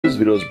This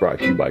video is brought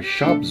to you by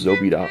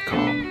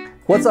shopzobie.com.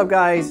 What's up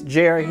guys,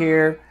 JR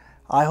here.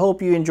 I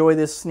hope you enjoy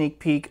this sneak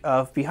peek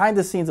of behind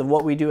the scenes of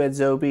what we do at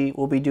Zobie.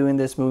 We'll be doing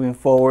this moving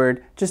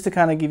forward just to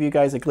kind of give you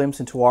guys a glimpse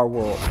into our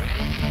world.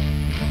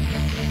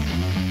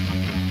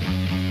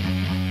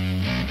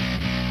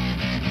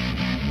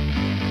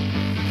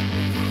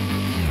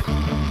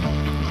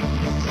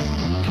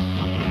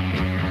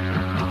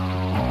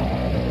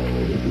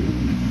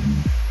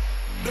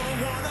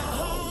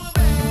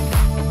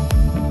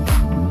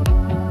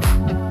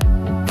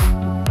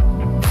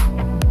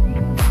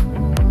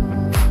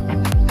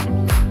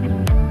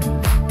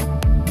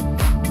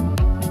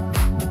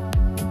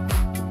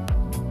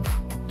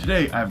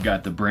 Today I've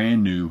got the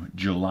brand new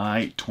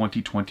July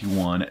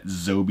 2021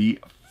 Zobie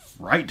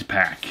Fright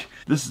Pack.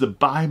 This is a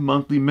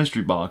bi-monthly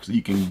mystery box that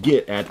you can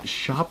get at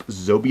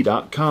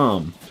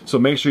shopzobie.com. So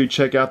make sure you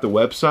check out the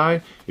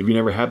website. If you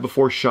never have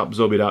before,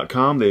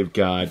 shopzobie.com. They've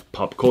got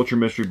pop culture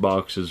mystery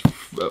boxes,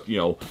 you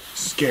know,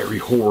 scary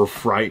horror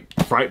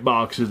fright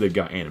boxes. They've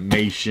got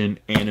animation,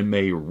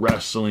 anime,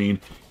 wrestling,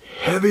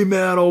 heavy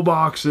metal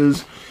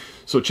boxes.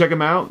 So check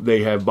them out.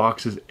 They have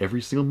boxes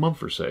every single month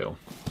for sale.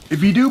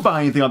 If you do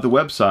buy anything off the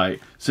website,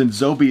 since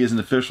Zobie is an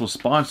official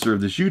sponsor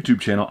of this YouTube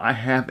channel, I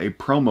have a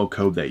promo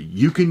code that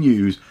you can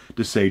use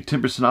to save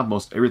 10% off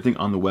most everything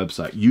on the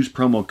website. Use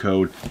promo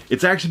code.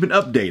 It's actually been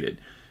updated.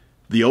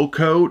 The old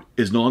code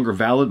is no longer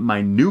valid.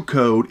 My new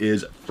code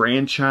is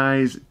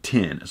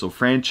FranchiseTV. So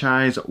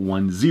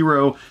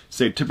franchise10.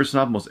 Save 10%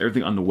 off most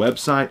everything on the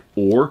website,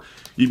 or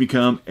you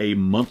become a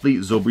monthly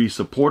Zobie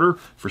supporter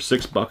for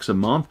 $6 a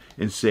month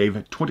and save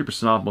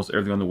 20% off most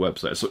everything on the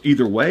website. So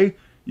either way,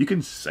 you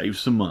can save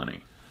some money.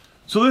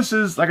 So this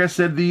is, like I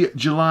said, the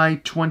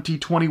July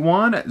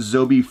 2021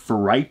 Zobie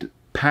Fright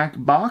Pack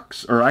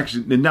box, or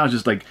actually now it's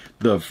just like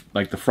the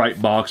Fright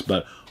box,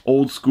 but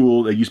old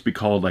school. They used to be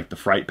called like the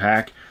Fright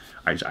Pack.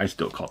 I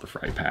still call it the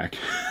Fright Pack.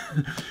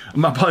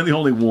 I'm not probably the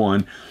only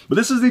one, but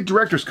this is the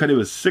director's cut. It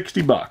was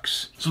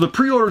 $60. So the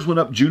pre-orders went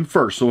up June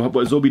 1st. So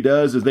what Zobie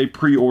does is they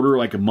pre-order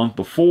like a month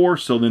before.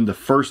 So then the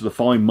first of the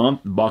following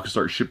month, the boxes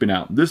start shipping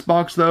out. This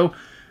box though,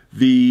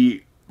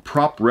 the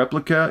prop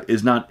replica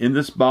is not in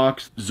this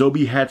box.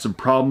 Zobie had some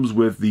problems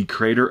with the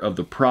creator of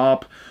the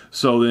prop.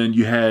 So then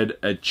you had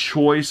a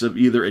choice of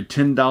either a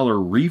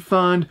 $10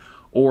 refund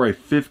or a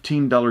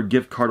 $15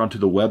 gift card onto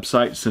the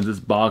website, since this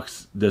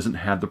box doesn't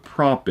have the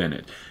prop in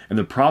it. And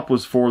the prop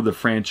was for the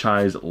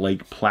franchise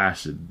Lake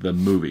Placid, the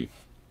movie.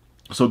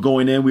 So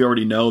going in, we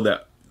already know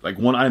that like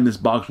one item in this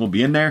box won't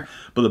be in there,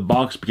 but the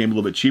box became a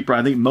little bit cheaper.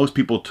 I think most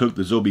people took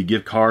the Zobie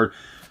gift card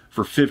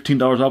for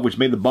 $15 off, which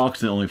made the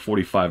box only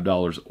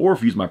 $45. Or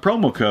if you use my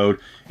promo code,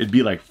 it'd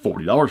be like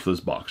 $40 for this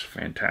box.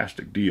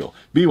 Fantastic deal.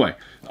 But anyway,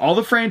 all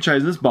the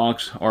franchises in this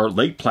box are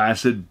Lake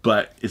Placid,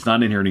 but it's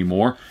not in here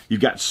anymore. You've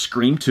got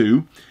Scream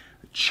 2,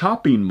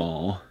 Chopping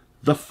Mall,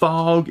 The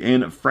Fog,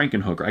 and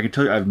Frankenhooker. I can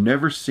tell you, I've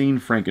never seen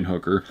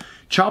Frankenhooker.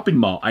 Chopping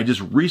Mall, I just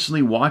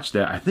recently watched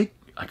that, I think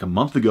like a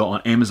month ago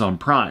on Amazon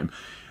Prime.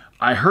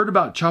 I heard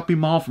about Chopping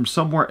Mall from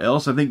somewhere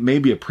else. I think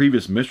maybe a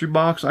previous mystery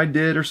box I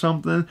did or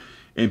something.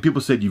 And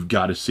people said, you've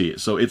got to see it.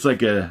 So it's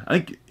like I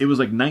think it was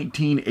like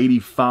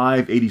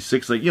 1985,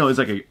 86. Like, you know, it's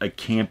like a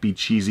campy,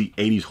 cheesy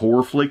 80s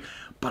horror flick.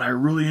 But I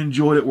really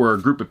enjoyed it, where a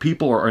group of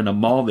people are in a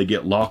mall, they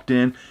get locked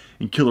in,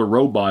 and killer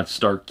robots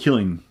start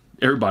killing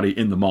everybody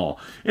in the mall.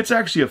 It's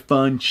actually a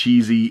fun,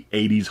 cheesy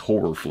 80s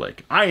horror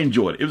flick. I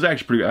enjoyed it. It was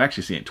actually pretty good. I've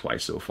actually seen it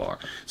twice so far.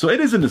 So it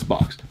is in this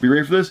box. Be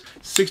ready for this?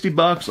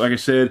 $60. Like I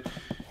said,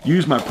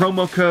 use my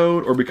promo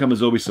code or become a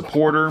Zobie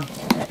supporter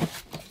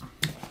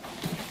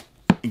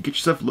and get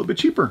yourself a little bit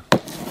cheaper.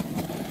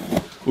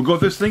 We'll go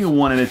with this thing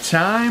one at a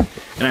time,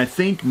 and I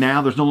think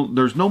now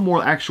there's no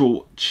more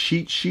actual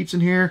cheat sheets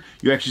in here.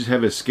 You actually just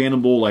have a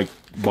scannable like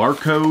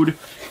barcode,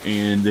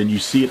 and then you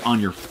see it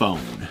on your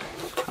phone.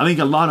 I think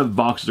a lot of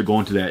boxes are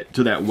going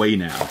to that way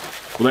now.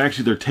 Well,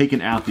 actually they're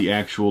taking out the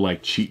actual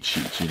like cheat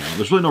sheets. You know,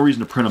 there's really no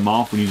reason to print them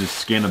off when you just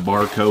scan a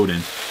barcode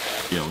and,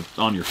 you know, it's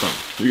on your phone.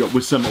 Here you go,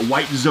 with some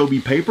white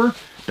Zobie paper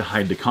to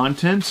hide the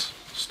contents.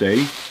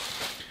 Stay.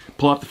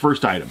 Pull out the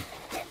first item.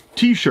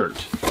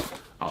 T-shirt.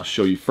 I'll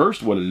show you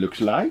first what it looks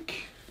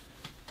like.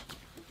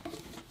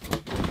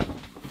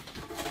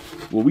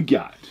 What we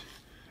got.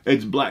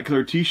 It's black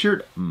color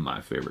t-shirt.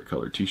 My favorite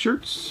color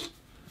t-shirts.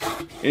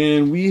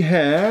 And we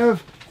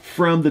have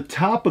From the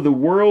Top of the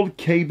World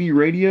KB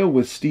Radio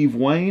with Steve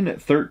Wayne,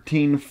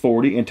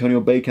 1340 Antonio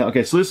Bay County.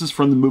 Okay, so this is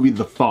from the movie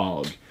The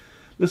Fog.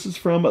 This is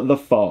from The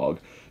Fog.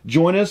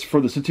 Join us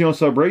for the Centennial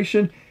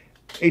Celebration,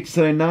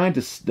 1879 to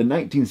the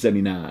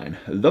 1979.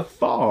 The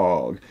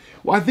Fog.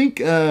 Well, I think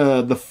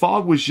The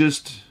Fog was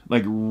just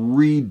like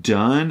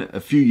redone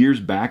a few years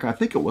back. I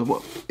think it was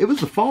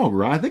The Fog,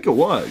 right? I think it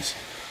was.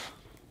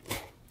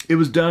 It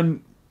was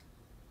done.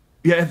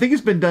 Yeah, I think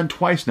it's been done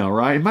twice now,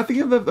 right? Am I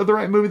thinking of the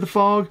right movie, The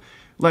Fog?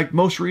 Like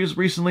most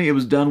recently, it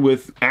was done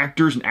with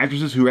actors and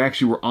actresses who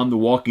actually were on The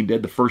Walking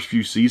Dead the first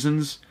few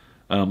seasons,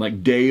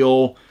 like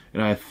Dale,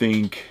 and I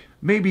think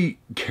maybe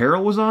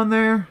Carol was on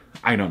there.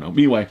 I don't know.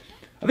 Anyway,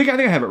 I think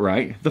I have it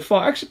right. The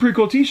Fog, actually pretty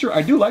cool t-shirt.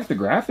 I do like the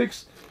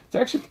graphics. It's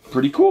actually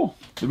pretty cool.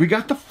 We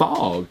got the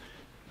fog.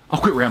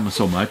 I'll quit rambling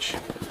so much.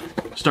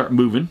 Start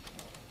moving.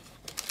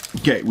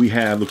 Okay, we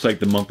have, looks like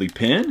the monthly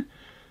pin.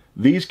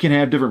 These can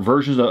have different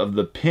versions of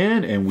the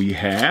pin, and we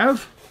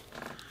have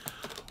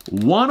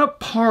Wanna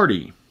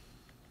Party.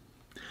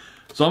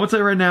 So I'm gonna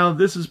tell you right now,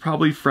 this is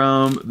probably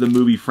from the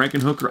movie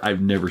Frankenhooker.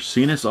 I've never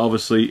seen it, so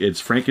obviously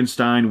it's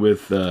Frankenstein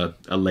with a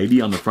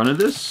lady on the front of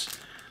this.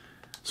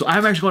 So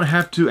I'm actually gonna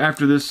have to,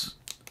 after this,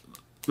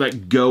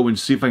 like, go and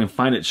see if I can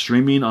find it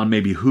streaming on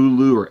maybe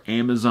Hulu or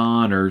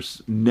Amazon or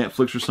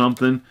Netflix or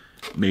something.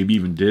 Maybe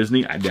even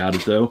Disney. I doubt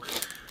it though.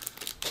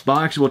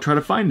 But actually, we'll try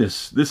to find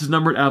this. This is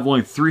numbered out of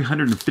only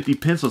 350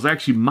 pins, so it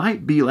actually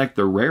might be like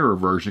the rarer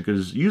version,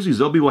 because usually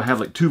Zobie will have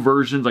like two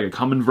versions, like a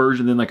common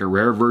version, then like a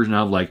rare version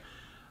out of like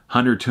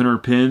 100, 200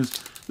 pins.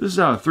 This is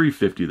out of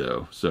 350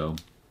 though, so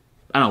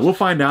I don't know. We'll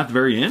find out at the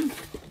very end.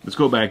 Let's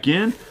go back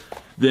in.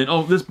 Then,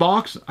 oh, this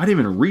box, I didn't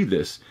even read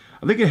this.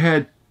 I think it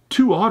had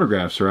 2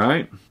 autographs,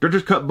 right?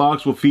 Director's Cut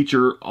box will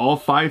feature all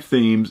 5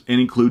 themes and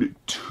include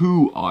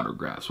 2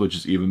 autographs, which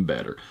is even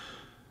better.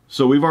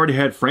 So we've already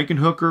had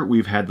Frankenhooker,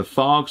 we've had the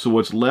Fog, so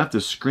what's left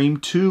is Scream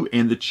 2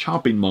 and the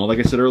Chopping Mall. Like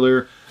I said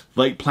earlier,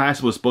 Lake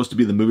Placid was supposed to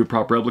be the movie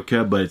prop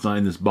replica, but it's not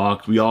in this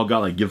box. We all got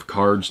like gift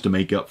cards to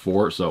make up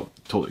for it, so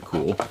totally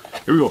cool.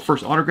 Here we go,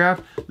 first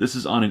autograph. This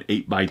is on an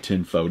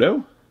 8x10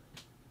 photo.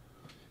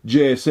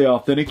 JSA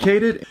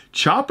authenticated.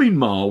 Chopping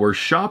Mall, where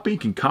shopping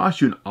can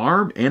cost you an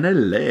arm and a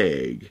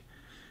leg.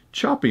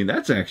 Chopping,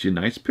 that's actually a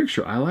nice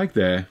picture. I like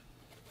that.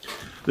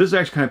 This is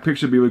actually kind of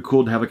picture would be really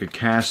cool to have like a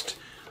cast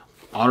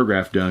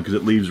autograph done, because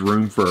it leaves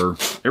room for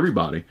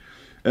everybody.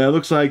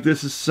 Looks like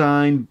this is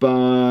signed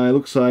by,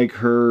 looks like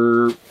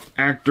her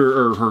actor,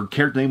 or her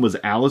character name was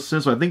Allison,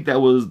 so I think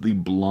that was the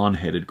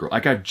blonde-headed girl.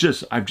 Like I've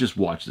just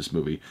watched this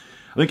movie.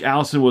 I think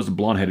Allison was the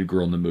blonde-headed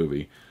girl in the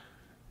movie,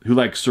 who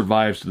like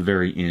survives to the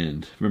very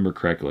end, if I remember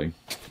correctly.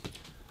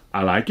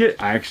 I like it.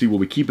 I actually will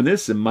be keeping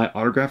this in my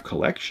autograph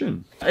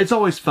collection. It's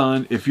always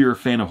fun, if you're a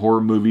fan of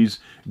horror movies,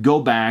 go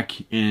back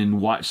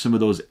and watch some of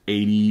those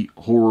 80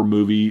 horror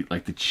movie,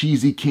 like the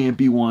cheesy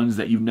campy ones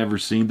that you've never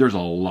seen. There's a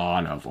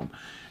lot of them.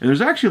 And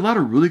there's actually a lot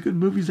of really good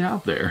movies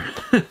out there.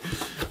 A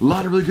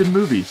lot of really good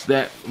movies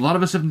that a lot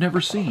of us have never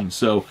seen.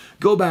 So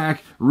go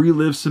back,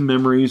 relive some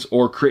memories,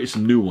 or create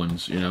some new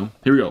ones, you know.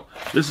 Here we go.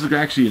 This is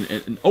actually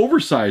an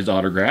oversized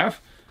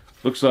autograph.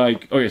 Looks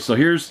like, okay, so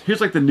here's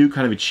like the new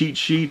kind of a cheat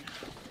sheet.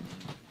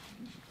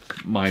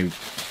 My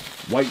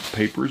white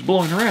paper is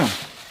blowing around.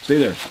 Stay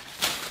there.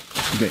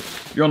 Okay,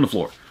 you're on the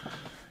floor.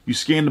 You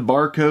scan the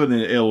barcode and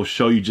then it'll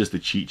show you just the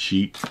cheat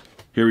sheet.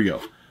 Here we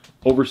go.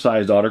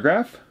 Oversized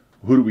autograph.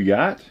 Who do we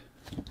got?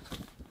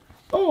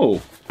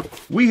 Oh,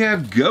 we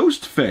have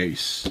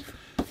Ghostface.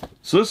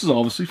 So this is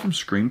obviously from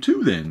Scream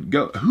 2 then.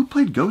 Who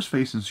played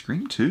Ghostface in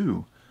Scream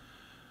 2?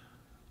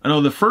 I know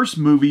the first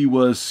movie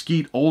was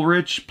Skeet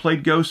Ulrich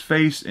played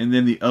Ghostface, and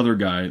then the other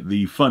guy,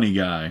 the funny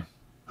guy,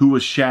 who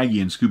was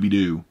Shaggy in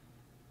Scooby-Doo.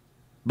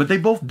 But they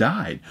both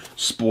died.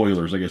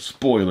 Spoilers, I guess,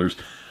 spoilers.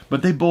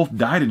 But they both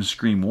died in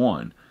Scream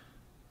 1.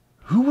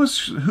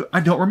 I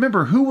don't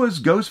remember. Who was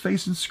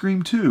Ghostface in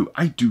Scream 2?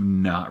 I do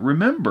not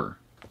remember.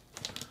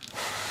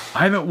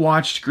 I haven't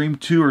watched Scream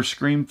 2 or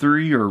Scream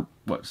 3 or,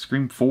 what,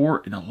 Scream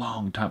 4 in a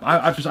long time.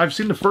 I've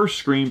seen the first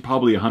Scream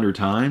probably 100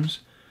 times.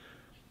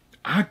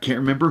 I can't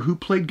remember who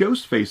played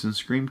Ghostface in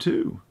Scream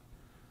 2.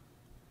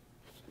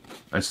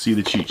 I see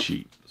the cheat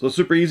sheet. So it's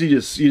super easy. You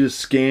just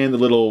scan the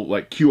little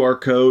like QR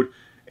code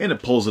and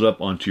it pulls it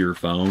up onto your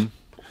phone.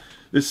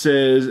 This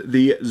says,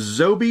 the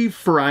Zobie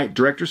Fright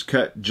Director's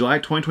Cut July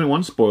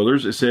 2021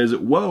 spoilers. It says,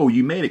 whoa,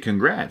 you made it,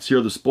 congrats. Here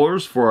are the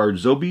spoilers for our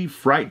Zobie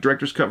Fright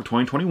Director's Cut for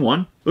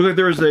 2021. Looks like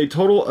there is a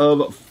total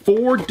of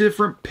 4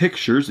 different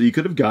pictures that you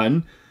could have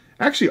gotten.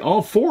 Actually,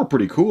 all 4 are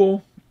pretty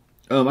cool.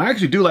 I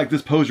actually do like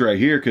this pose right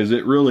here, because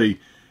it really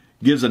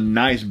gives a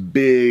nice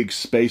big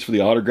space for the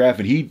autograph.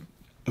 And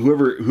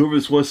whoever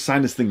this was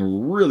signed this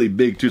thing really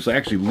big too, so it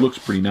actually looks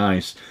pretty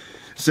nice.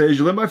 Says,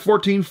 your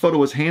 11x14 photo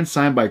was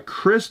hand-signed by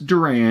Chris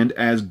Durand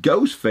as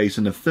Ghostface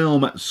in the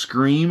film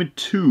Scream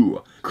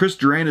 2. Chris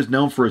Durand is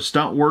known for his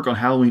stunt work on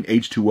Halloween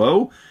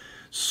H2O,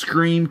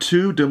 Scream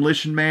 2,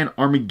 Demolition Man,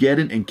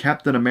 Armageddon, and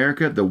Captain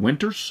America, the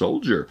Winter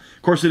Soldier.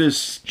 Of course, it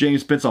is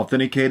James Spence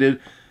authenticated.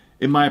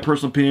 In my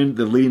personal opinion,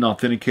 the leading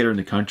authenticator in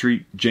the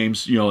country.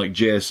 James, you know, like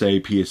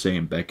JSA, PSA,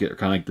 and Beckett are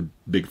kind of like the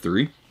big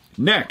 3.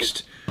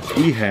 Next,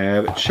 we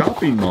have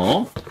Chopping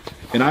Mall.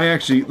 And I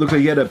actually, looked like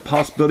he had a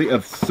possibility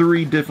of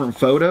 3 different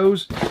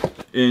photos.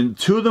 And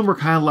 2 of them were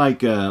kind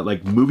of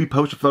like movie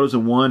poster photos,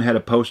 and 1 had a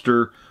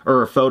poster,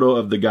 or a photo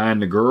of the guy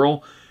and the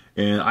girl.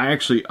 And I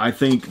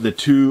think the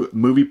 2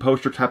 movie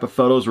poster type of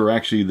photos were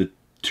actually the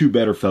 2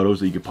 better photos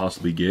that you could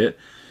possibly get.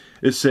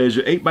 It says,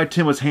 your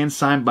 8x10 was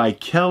hand-signed by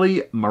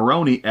Kelly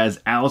Maroney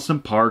as Allison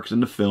Parks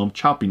in the film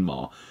Chopping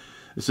Mall.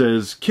 It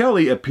says,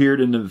 Kelly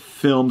appeared in the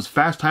films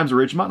Fast Times at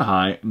Ridgemont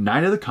High,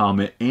 Night of the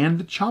Comet, and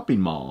The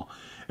Chopping Mall.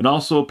 And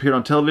also appeared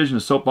on television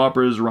in soap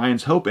operas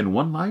Ryan's Hope and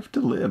One Life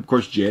to Live. Of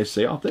course,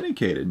 JSA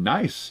authenticated.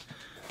 Nice.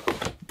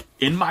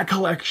 In my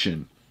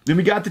collection. Then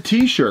we got the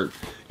t-shirt.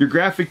 Your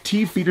graphic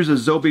tee features a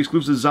Zobie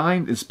exclusive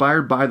design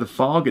inspired by the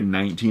fog in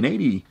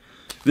 1980.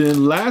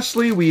 Then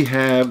lastly, we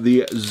have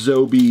the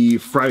Zobie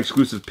Fright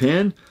exclusive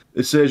pin.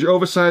 It says your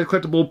oversized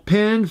collectible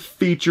pin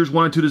features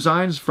 1 and 2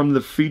 designs from the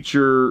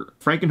feature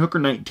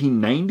Frankenhooker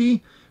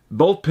 1990.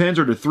 Both pins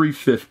are to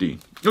 $350.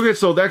 Okay,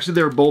 so actually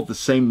they're both the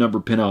same number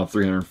pin out of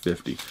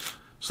 $350.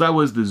 So that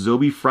was the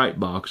Zobie Fright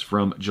box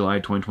from July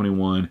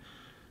 2021.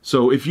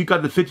 So if you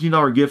got the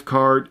 $15 gift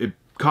card, it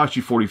cost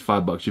you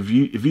 $45. If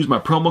you use my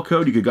promo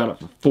code, you could got it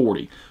for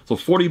 $40. So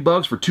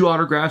 $40 for 2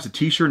 autographs, a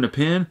t-shirt, and a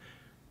pin.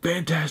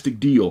 Fantastic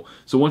deal.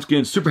 So once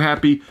again, super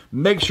happy.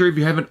 Make sure if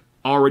you haven't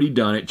already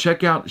done it,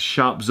 check out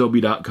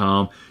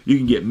shopzobie.com. You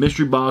can get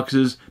mystery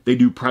boxes. They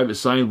do private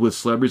signings with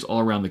celebrities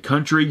all around the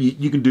country.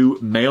 You can do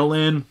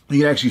mail-in. You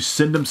can actually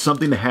send them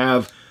something to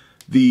have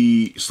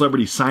the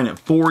celebrity sign it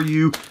for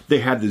you. They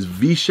have this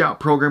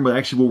V-Shout program where they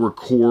actually will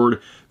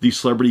record the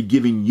celebrity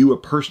giving you a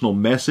personal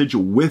message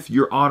with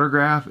your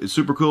autograph. It's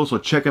super cool, so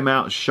check them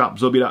out,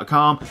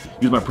 shopzobie.com.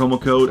 Use my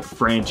promo code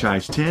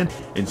FRANCHISE10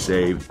 and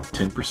save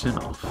 10%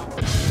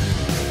 off.